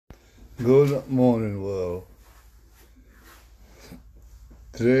Good morning, world.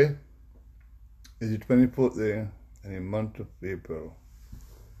 Today is the 24th day in the month of April,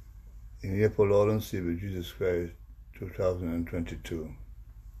 in the year for Lord and Savior Jesus Christ, 2022.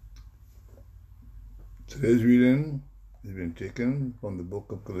 Today's reading has been taken from the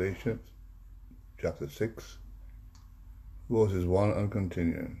book of Galatians, chapter 6, verses 1 and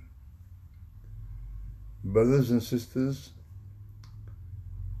continuing. Brothers and sisters,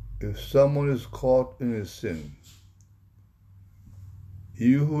 if someone is caught in a sin,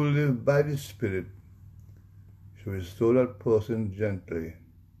 you who live by the Spirit should restore that person gently.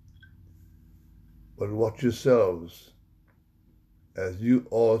 But watch yourselves, as you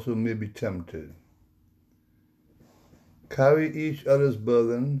also may be tempted. Carry each other's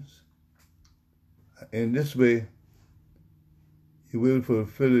burdens, and in this way you will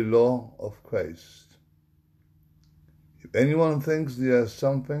fulfill the law of Christ. If anyone thinks they are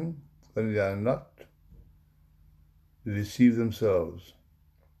something when they are not, they deceive themselves.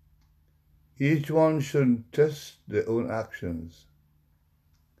 Each one should test their own actions.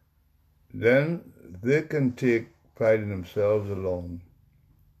 Then they can take pride in themselves alone,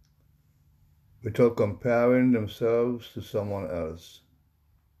 without comparing themselves to someone else.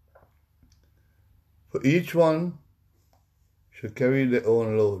 For each one should carry their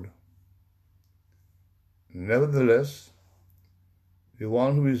own load. Nevertheless, the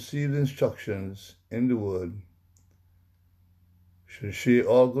one who receives instructions in the word should share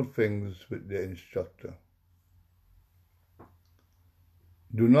all good things with their instructor.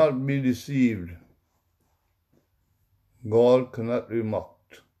 Do not be deceived. God cannot be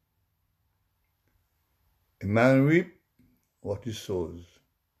mocked. A man reaps what he sows.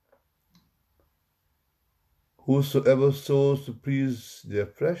 Whosoever sows to please their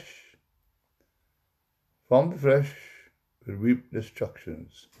flesh, from the flesh will reap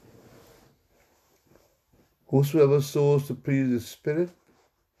destructions. Whosoever sows to please the Spirit,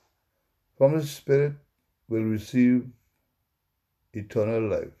 from the Spirit will receive eternal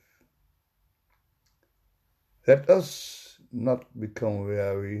life. Let us not become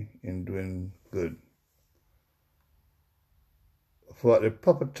weary in doing good, for at the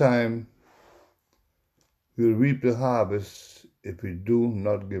proper time we will reap the harvest if we do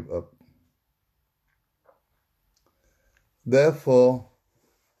not give up. Therefore,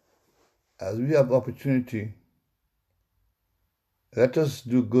 as we have opportunity, let us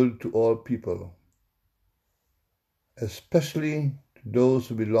do good to all people, especially to those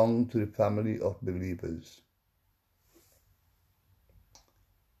who belong to the family of believers.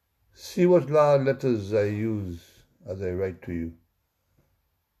 See what large letters I use as I write to you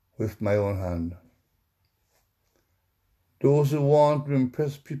with my own hand. Those who want to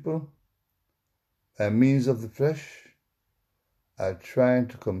impress people by means of the flesh are trying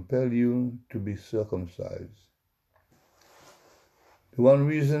to compel you to be circumcised. The one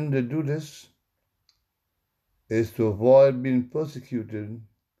reason they do this is to avoid being persecuted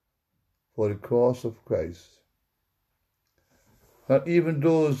for the cross of Christ. Not even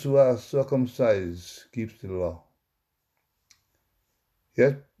those who are circumcised keep the law.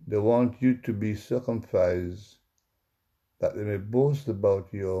 Yet they want you to be circumcised, that they may boast about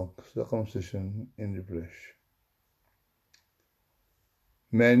your circumcision in the flesh.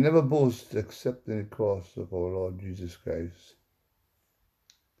 May I never boast except in the cross of our Lord Jesus Christ,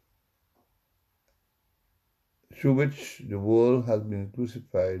 through which the world has been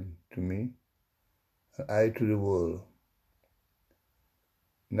crucified to me, and I to the world.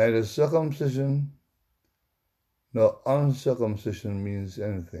 Neither circumcision nor uncircumcision means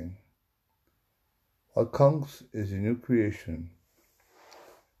anything. What counts is the new creation.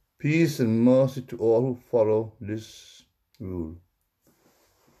 Peace and mercy to all who follow this rule,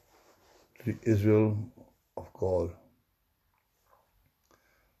 to the Israel of God.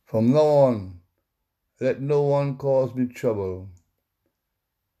 From now on, let no one cause me trouble,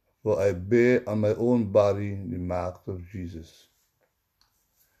 for I bear on my own body the marks of Jesus.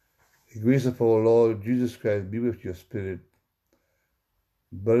 The grace of our Lord Jesus Christ be with your spirit,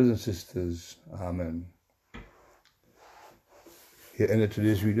 brothers and sisters. Amen. Here ended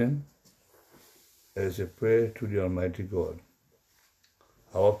today's reading. It is a prayer to the Almighty God.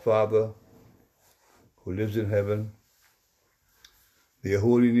 Our Father, who lives in heaven, may your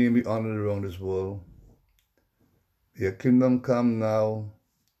holy name be honored around this world. May your kingdom come now.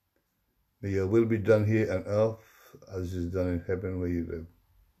 May your will be done here on earth as is done in heaven where you live.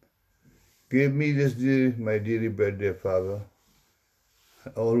 Give me this day my daily bread, dear Father,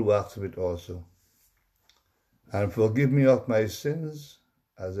 and all who ask of it also. And forgive me of my sins,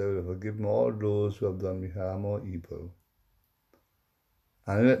 as I will forgive all those who have done me harm or evil.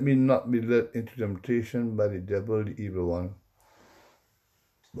 And let me not be led into temptation by the devil, the evil one,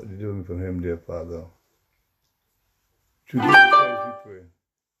 but deliver me from him, dear Father. Today, we pray.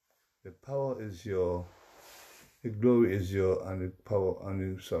 The power is yours, the glory is yours, and the power,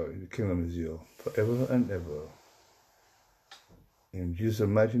 the kingdom is yours, forever and ever. In Jesus'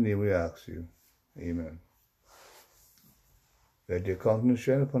 mighty name we ask you. Amen. Let your countenance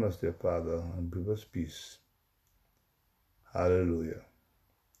shine upon us, dear Father, and give us peace. Hallelujah.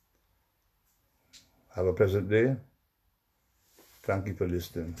 Have a pleasant day. Thank you for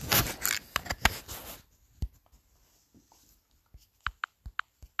listening.